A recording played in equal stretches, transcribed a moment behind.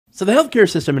So the healthcare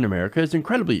system in America is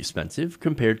incredibly expensive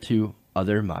compared to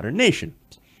other modern nations.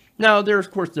 Now, there are,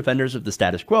 of course, defenders of the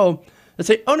status quo that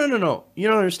say, oh, no, you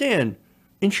don't understand.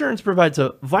 Insurance provides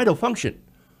a vital function.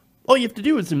 All you have to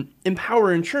do is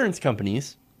empower insurance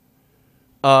companies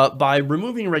by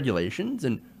removing regulations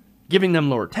and giving them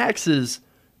lower taxes,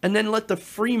 and then let the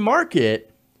free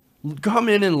market come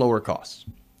in and lower costs.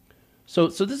 So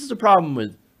this is a problem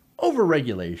with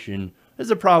over-regulation. This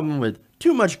is a problem with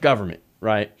too much government,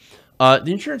 right?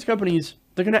 The insurance companies,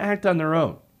 they're going to act on their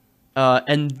own.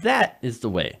 And that is the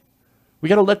way. We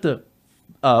got to let the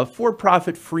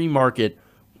for-profit free market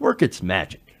work its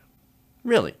magic.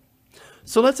 Really.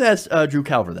 So let's ask Drew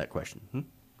Calver that question.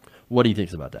 What do you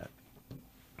think about that?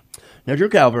 Now, Drew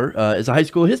Calver is a high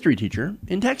school history teacher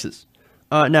in Texas.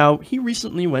 Now, he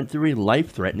recently went through a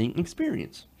life-threatening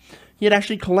experience. He had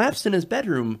actually collapsed in his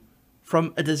bedroom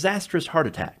from a disastrous heart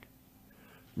attack.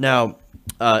 Now,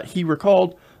 he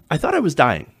recalled, I thought I was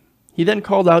dying. He then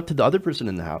called out to the other person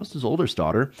in the house, his oldest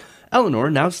daughter, Eleanor,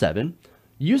 now 7.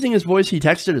 Using his voice, he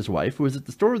texted his wife, who was at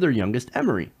the store with their youngest,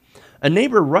 Emery. A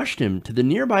neighbor rushed him to the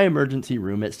nearby emergency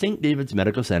room at St. David's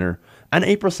Medical Center on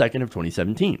April 2nd of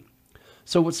 2017.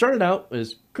 So what started out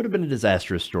as could have been a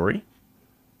disastrous story,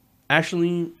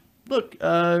 actually,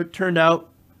 turned out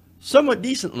somewhat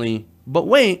decently, but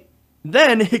wait,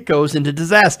 then it goes into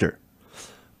disaster.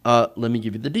 Let me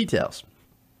give you the details.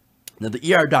 Now,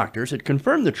 the ER doctors had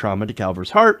confirmed the trauma to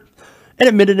Calver's heart and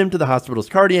admitted him to the hospital's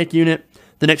cardiac unit.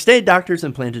 The next day, doctors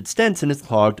implanted stents in his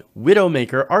clogged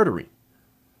widowmaker artery.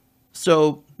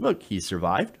 So, look, he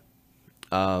survived.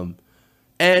 And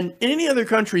in any other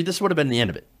country, this would have been the end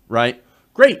of it, right?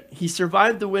 Great, he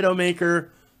survived the widowmaker.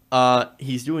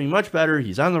 He's doing much better.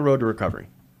 He's on the road to recovery.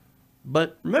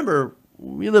 But remember,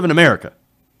 we live in America.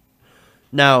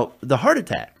 Now, the heart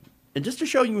attack, and just to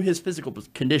show you his physical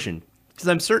condition, because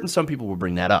I'm certain some people will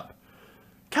bring that up,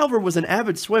 Calver was an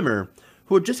avid swimmer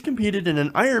who had just competed in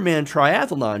an Ironman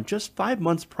triathlon just 5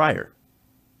 months prior.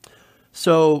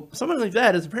 So someone like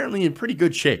that is apparently in pretty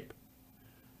good shape.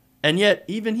 And yet,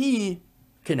 even he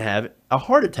can have a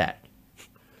heart attack.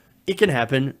 It can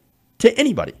happen to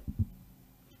anybody.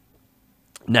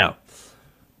 Now,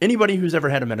 anybody who's ever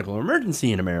had a medical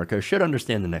emergency in America should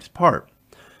understand the next part.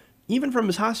 Even from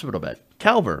his hospital bed,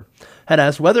 Calver had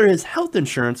asked whether his health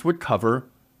insurance would cover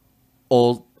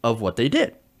all of what they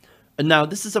did. And now,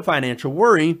 this is a financial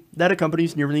worry that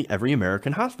accompanies nearly every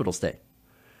American hospital stay.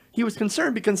 He was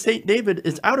concerned because St. David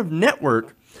is out of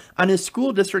network on his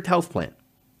school district health plan.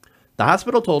 The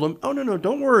hospital told him, oh, no,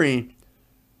 don't worry.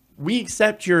 We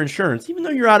accept your insurance. Even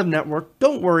though you're out of network,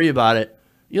 don't worry about it.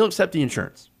 You'll accept the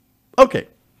insurance. Okay,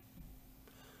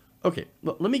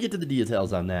 well, let me get to the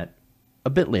details on that a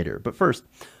bit later. But first,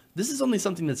 this is only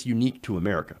something that's unique to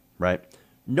America, right?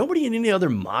 Nobody in any other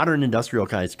modern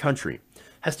industrialized country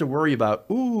has to worry about,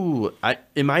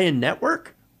 am I in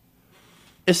network?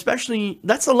 Especially,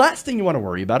 that's the last thing you want to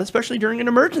worry about, especially during an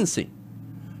emergency.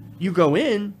 You go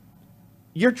in,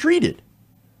 you're treated.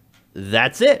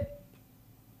 That's it.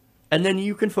 And then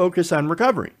you can focus on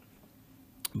recovery.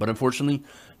 But unfortunately,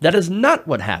 that is not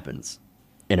what happens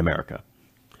in America.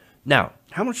 Now,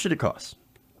 how much did it cost?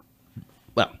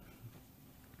 Well,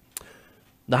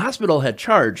 the hospital had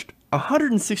charged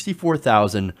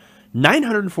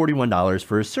 $164,941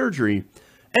 for his surgery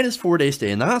and his 4-day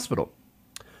stay in the hospital.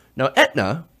 Now,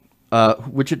 Aetna,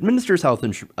 which administers health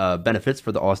benefits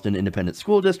for the Austin Independent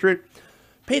School District,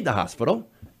 paid the hospital,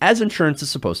 as insurance is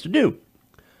supposed to do.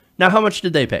 Now, how much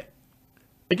did they pay?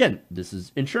 Again, this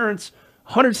is insurance,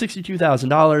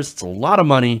 $162,000. It's a lot of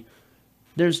money.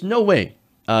 There's no way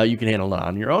you can handle it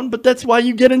on your own, but that's why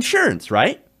you get insurance,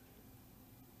 right?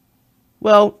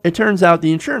 Well, it turns out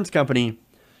the insurance company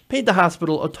paid the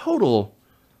hospital a total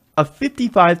of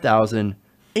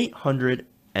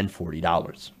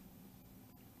 $55,840.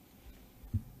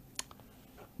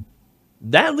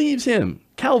 That leaves him,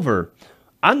 Calver,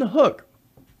 on the hook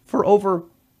for over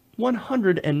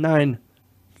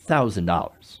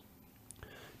 $109,000.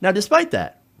 Now, despite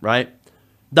that, right,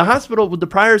 the hospital with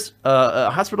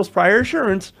the hospital's prior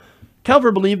insurance,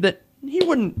 Calver believed that he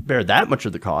wouldn't bear that much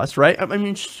of the cost, right? I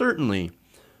mean, certainly,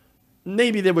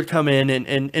 maybe they would come in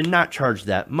and not charge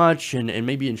that much, and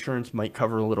maybe insurance might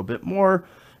cover a little bit more.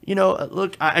 You know,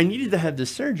 look, I needed to have this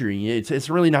surgery. It's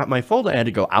really not my fault. I had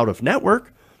to go out of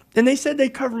network. And they said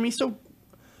they'd cover me, so,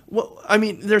 well, I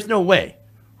mean, there's no way,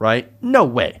 right? No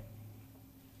way.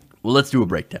 Well, let's do a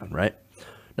breakdown, right?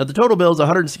 Now, the total bill is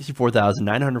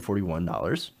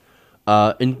 $164,941,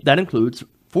 and that includes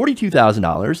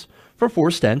 $42,000 for 4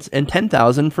 stents and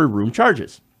 $10,000 for room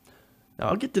charges. Now,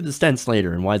 I'll get to the stents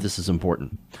later and why this is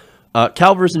important.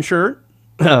 Calver's insured,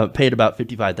 paid about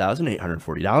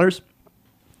 $55,840,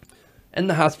 and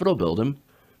the hospital billed him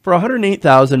for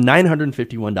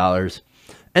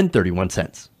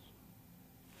 $108,951.31.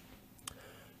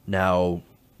 Now,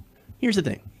 here's the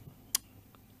thing.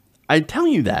 I tell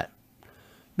you that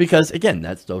because, again,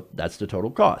 that's the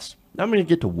total cost. Now I'm going to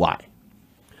get to why.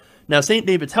 Now, St.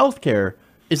 David's Healthcare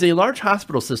is a large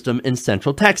hospital system in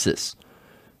Central Texas.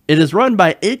 It is run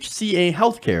by HCA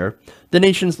Healthcare, the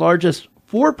nation's largest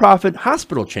for-profit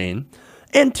hospital chain,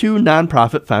 and 2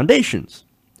 nonprofit foundations.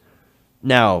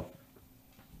 Now,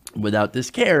 without this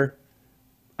care,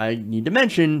 I need to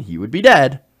mention he would be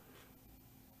dead.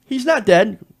 He's not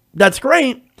dead. That's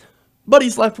great. But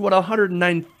he's left with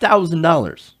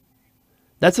 $109,000.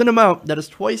 That's an amount that is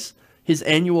twice his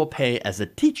annual pay as a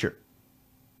teacher.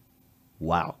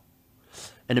 Wow.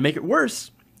 And to make it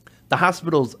worse, the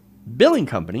hospital's billing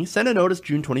company sent a notice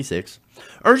June 26,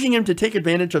 urging him to take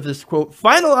advantage of this, quote,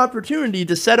 final opportunity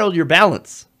to settle your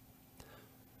balance.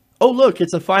 Oh, look,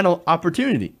 it's a final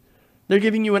opportunity. They're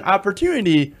giving you an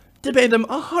opportunity to pay them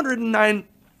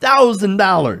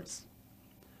 $109,000.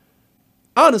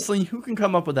 Honestly, who can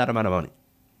come up with that amount of money?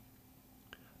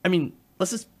 I mean,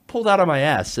 let's just pull that out of my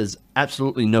ass, says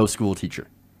absolutely no school teacher.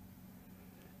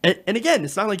 And again,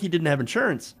 it's not like he didn't have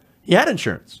insurance. He had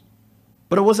insurance,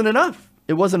 but it wasn't enough.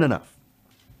 It wasn't enough.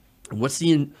 What's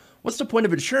the point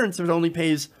of insurance if it only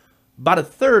pays about a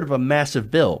third of a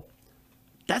massive bill?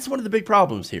 That's one of the big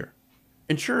problems here.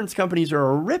 Insurance companies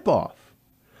are a ripoff.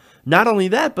 Not only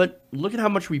that, but look at how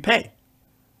much we pay.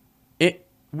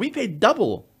 We pay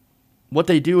double what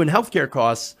they do in healthcare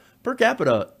costs per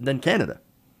capita than Canada.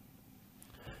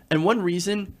 And one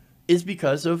reason is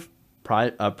because of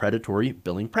predatory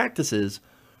billing practices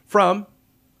from,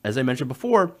 as I mentioned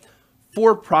before,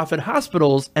 for-profit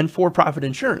hospitals and for-profit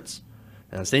insurance.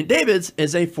 Now, St. David's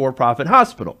is a for-profit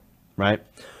hospital, right?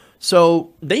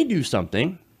 So they do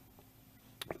something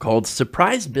called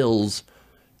surprise bills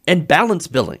and balance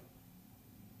billing.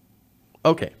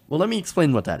 Okay, well, let me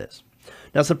explain what that is.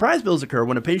 Now, surprise bills occur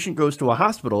when a patient goes to a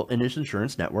hospital in his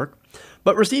insurance network,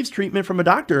 but receives treatment from a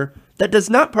doctor that does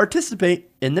not participate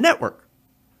in the network.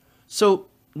 So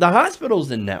the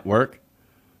hospital's in network,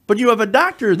 but you have a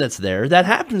doctor that's there that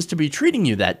happens to be treating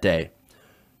you that day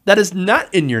that is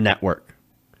not in your network.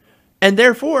 And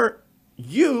therefore,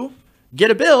 you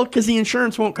get a bill because the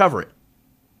insurance won't cover it.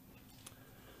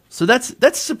 So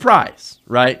that's surprise,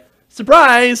 right?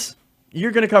 Surprise,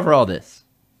 you're going to cover all this.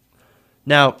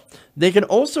 Now, they can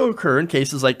also occur in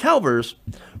cases like Calver's,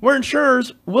 where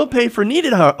insurers will pay for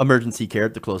needed emergency care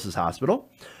at the closest hospital,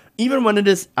 even when it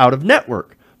is out of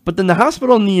network. But then the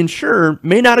hospital and the insurer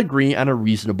may not agree on a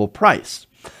reasonable price.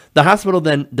 The hospital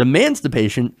then demands the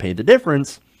patient pay the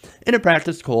difference in a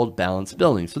practice called balance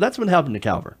billing. So that's what happened to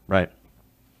Calver, right?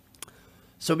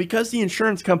 So because the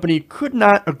insurance company could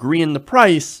not agree on the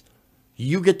price,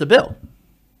 you get the bill.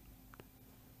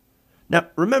 Now,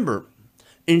 remember,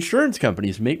 insurance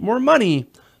companies make more money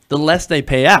the less they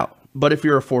pay out. But if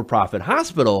you're a for-profit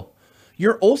hospital,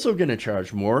 you're also going to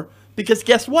charge more because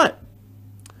guess what?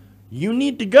 You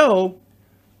need to go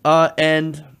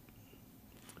and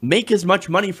make as much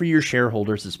money for your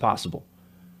shareholders as possible.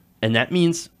 And that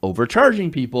means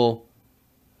overcharging people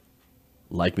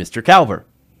like Mr. Calver.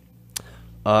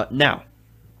 Now,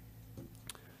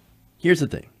 here's the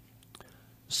thing.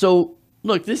 So,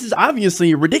 look, this is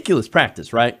obviously a ridiculous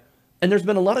practice, right? And there's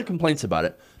been a lot of complaints about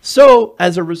it. So,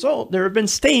 as a result, there have been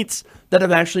states that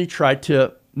have actually tried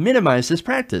to minimize this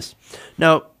practice.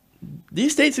 Now,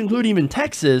 these states include even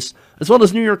Texas, as well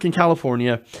as New York and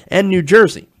California, and New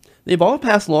Jersey. They've all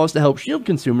passed laws to help shield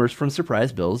consumers from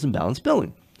surprise bills and balance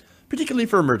billing, particularly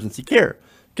for emergency care.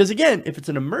 Because again, if it's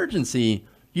an emergency,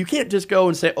 you can't just go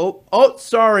and say, oh,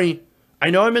 sorry, I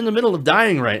know I'm in the middle of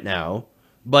dying right now,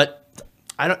 but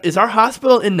is our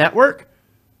hospital in network?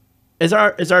 Is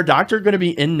our doctor going to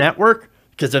be in network?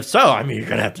 Because if so, I mean, you're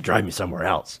going to have to drive me somewhere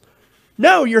else.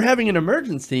 No, you're having an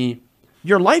emergency.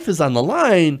 Your life is on the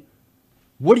line.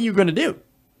 What are you going to do?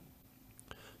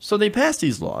 So they passed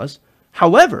these laws.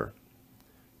 However,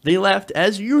 they left,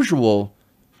 as usual,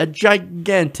 a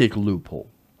gigantic loophole.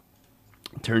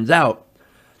 It turns out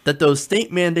that those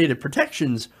state-mandated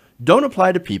protections don't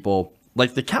apply to people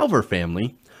like the Calver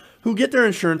family who get their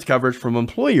insurance coverage from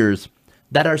employers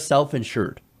that are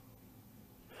self-insured.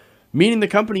 Meaning the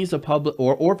companies of public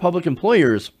or public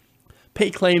employers pay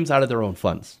claims out of their own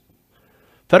funds.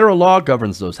 Federal law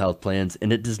governs those health plans,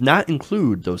 and it does not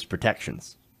include those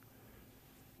protections.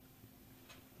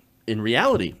 In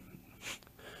reality,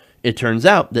 it turns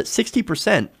out that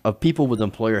 60% of people with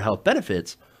employer health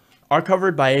benefits are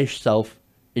covered by a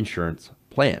self-insurance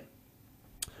plan.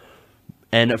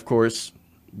 And of course,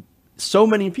 so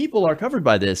many people are covered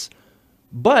by this,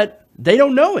 but they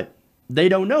don't know it. They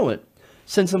don't know it.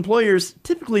 Since employers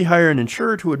typically hire an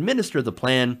insurer to administer the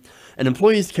plan, and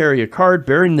employees carry a card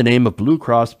bearing the name of Blue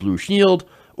Cross Blue Shield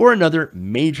or another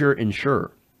major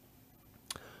insurer.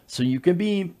 So you can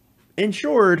be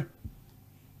insured,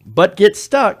 but get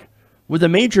stuck with a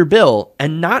major bill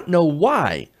and not know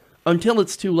why until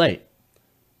it's too late.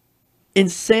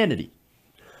 Insanity.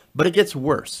 But it gets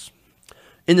worse.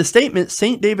 In the statement,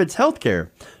 St. David's Healthcare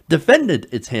defended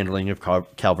its handling of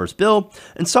Calver's bill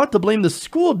and sought to blame the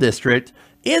school district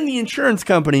and the insurance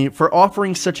company for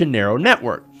offering such a narrow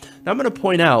network. Now, I'm going to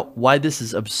point out why this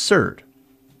is absurd.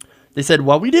 They said,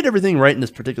 while we did everything right in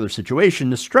this particular situation,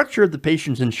 the structure of the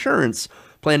patient's insurance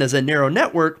plan as a narrow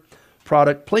network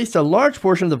product placed a large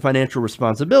portion of the financial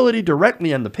responsibility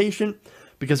directly on the patient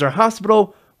because our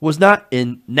hospital was not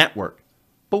in network.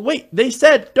 But wait, they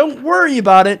said, don't worry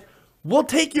about it. We'll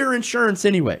take your insurance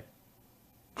anyway.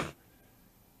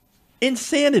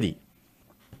 Insanity.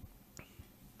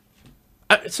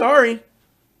 Sorry.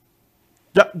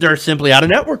 They're simply out of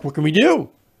network. What can we do?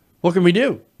 What can we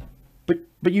do?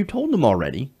 But you told them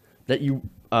already that you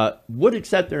would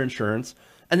accept their insurance,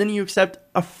 and then you accept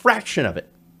a fraction of it.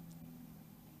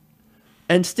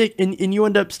 And you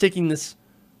end up sticking this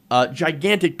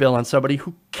gigantic bill on somebody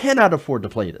who cannot afford to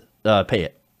pay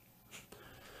it.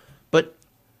 But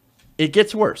it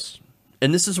gets worse.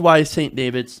 And this is why St.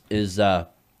 David's is,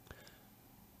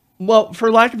 well,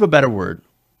 for lack of a better word,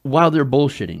 while they're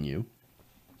bullshitting you,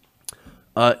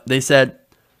 they said,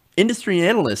 industry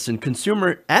analysts and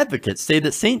consumer advocates say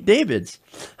that St. David's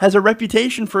has a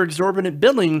reputation for exorbitant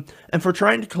billing and for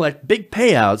trying to collect big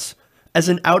payouts as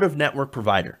an out-of-network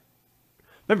provider.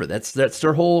 Remember, that's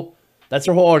their whole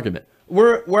argument.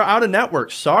 We're out of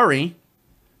network. Sorry,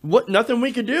 nothing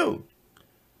we could do.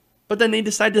 But then they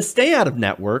decide to stay out of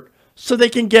network so they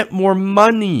can get more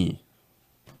money.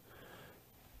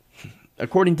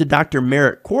 According to Dr.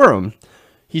 Merica,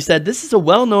 he said, this is a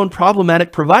well-known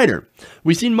problematic provider.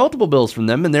 We've seen multiple bills from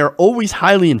them, and they're always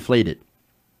highly inflated.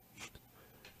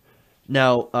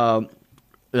 Now,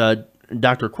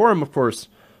 Dr. Quorum, of course,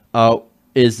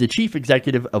 is the chief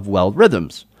executive of Well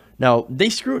Rhythms. Now, they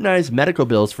scrutinize medical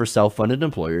bills for self-funded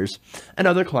employers and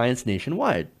other clients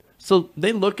nationwide. So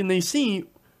they look and they see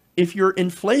if you're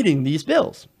inflating these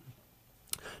bills.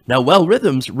 Now, Well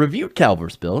Rhythms reviewed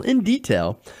Calver's bill in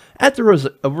detail at the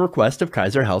request of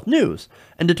Kaiser Health News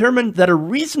and determined that a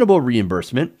reasonable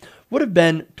reimbursement would have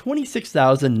been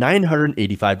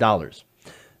 $26,985.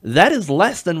 That is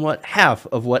less than half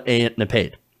of what Aetna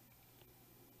paid.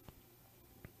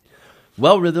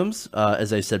 Well Rhythms,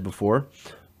 as I said before,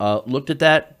 looked at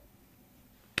that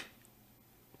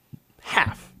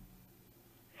half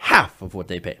of what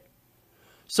they paid.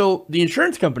 So the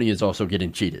insurance company is also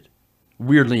getting cheated,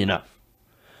 weirdly enough.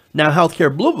 Now,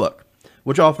 Healthcare Blue Book,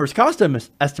 which offers cost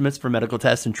estimates for medical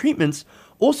tests and treatments,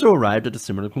 also arrived at a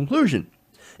similar conclusion.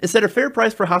 It said a fair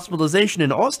price for hospitalization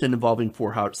in Austin involving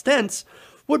 4 heart stents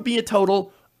would be a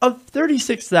total of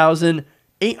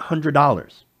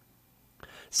 $36,800.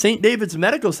 St. David's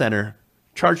Medical Center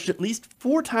charged at least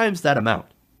 4 times that amount.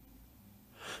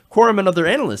 Quorum and other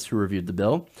analysts who reviewed the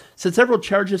bill said several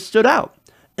charges stood out,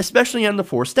 especially on the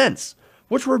 4 stents,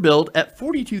 which were billed at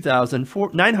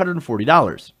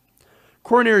 $42,940.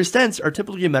 Coronary stents are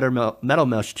typically metal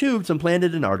mesh tubes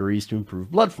implanted in arteries to improve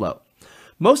blood flow.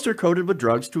 Most are coated with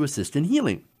drugs to assist in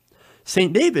healing.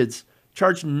 St. David's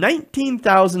charged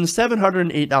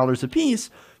 $19,708 apiece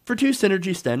for 2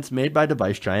 Synergy stents made by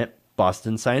device giant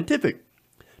Boston Scientific.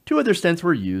 2 other stents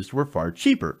were far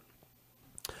cheaper.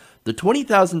 The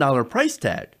 $20,000 price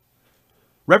tag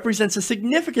represents a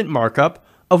significant markup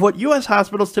of what U.S.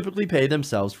 hospitals typically pay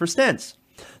themselves for stents.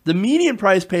 The median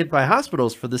price paid by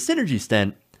hospitals for the Synergy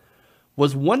stent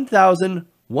was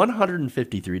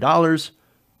 $1,153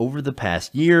 over the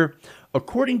past year,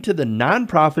 according to the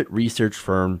nonprofit research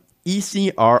firm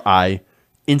ECRI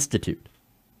Institute.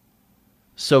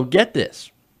 So get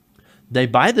this. They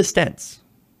buy the stents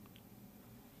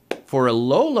for a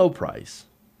low price,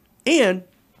 and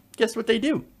guess what they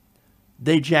do?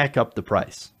 They jack up the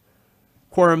price.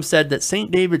 Quorum said that St.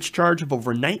 David's charge of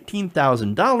over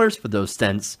 $19,000 for those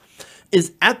stents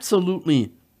is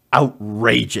absolutely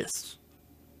outrageous.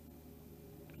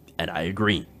 And I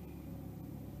agree.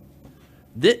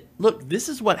 Look, this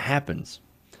is what happens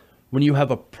when you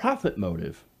have a profit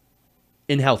motive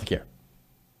in healthcare.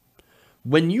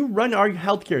 When you run our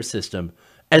healthcare system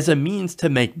as a means to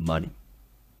make money.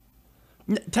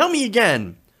 Tell me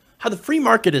again how the free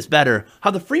market is better,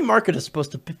 how the free market is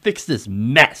supposed to fix this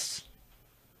mess.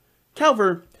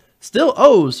 Calver still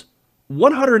owes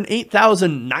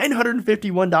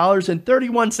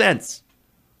 $108,951.31.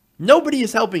 Nobody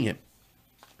is helping him.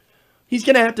 He's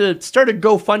going to have to start a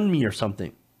GoFundMe or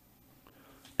something.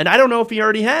 And I don't know if he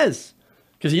already has,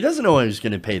 because he doesn't know when he's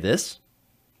going to pay this.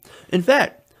 In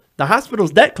fact, the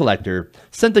hospital's debt collector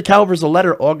sent the Calvers a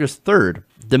letter August 3rd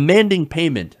demanding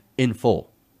payment in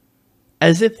full.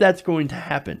 As if that's going to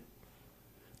happen.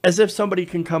 As if somebody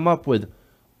can come up with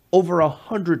over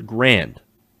 $100,000.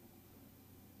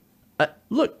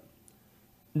 Look,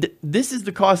 this is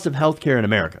the cost of healthcare in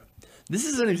America. This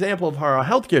is an example of how our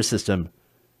healthcare system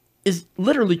is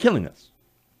literally killing us.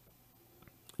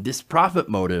 This profit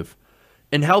motive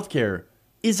in healthcare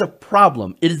is a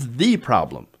problem. It is the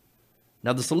problem.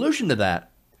 Now, the solution to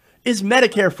that is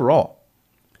Medicare for all.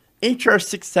 HR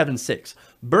 676,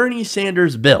 Bernie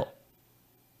Sanders' bill.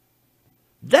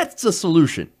 That's the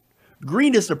solution.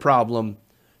 Green is the problem.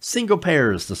 Single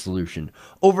payer is the solution.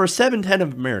 Over 7/10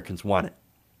 of Americans want it,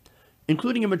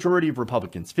 including a majority of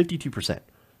Republicans, 52%.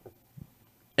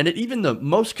 And at even the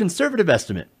most conservative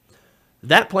estimate,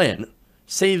 that plan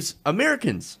saves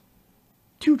Americans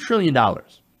 $2 trillion.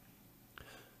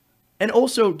 And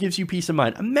also gives you peace of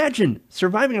mind. Imagine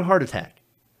surviving a heart attack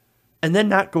and then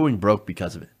not going broke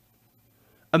because of it.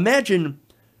 Imagine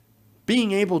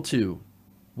being able to,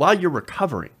 while you're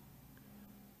recovering,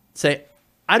 say,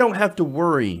 I don't have to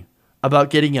worry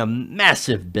about getting a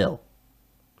massive bill.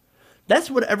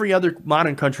 That's what every other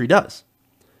modern country does.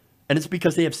 And it's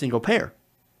because they have single payer.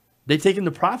 They've taken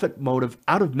the profit motive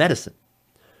out of medicine.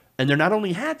 And they're not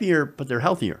only happier, but they're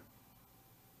healthier.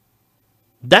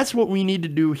 That's what we need to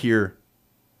do here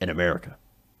in America.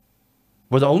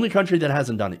 We're the only country that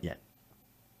hasn't done it yet.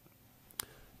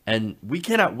 And we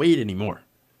cannot wait anymore.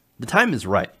 The time is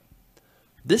right.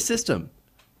 This system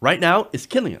right now is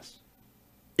killing us.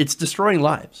 It's destroying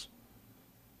lives.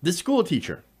 This school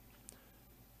teacher,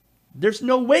 there's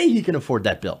no way he can afford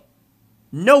that bill.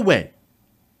 No way.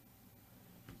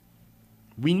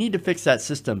 We need to fix that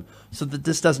system so that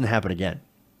this doesn't happen again.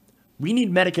 We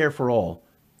need Medicare for all,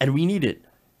 and we need it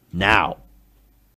now.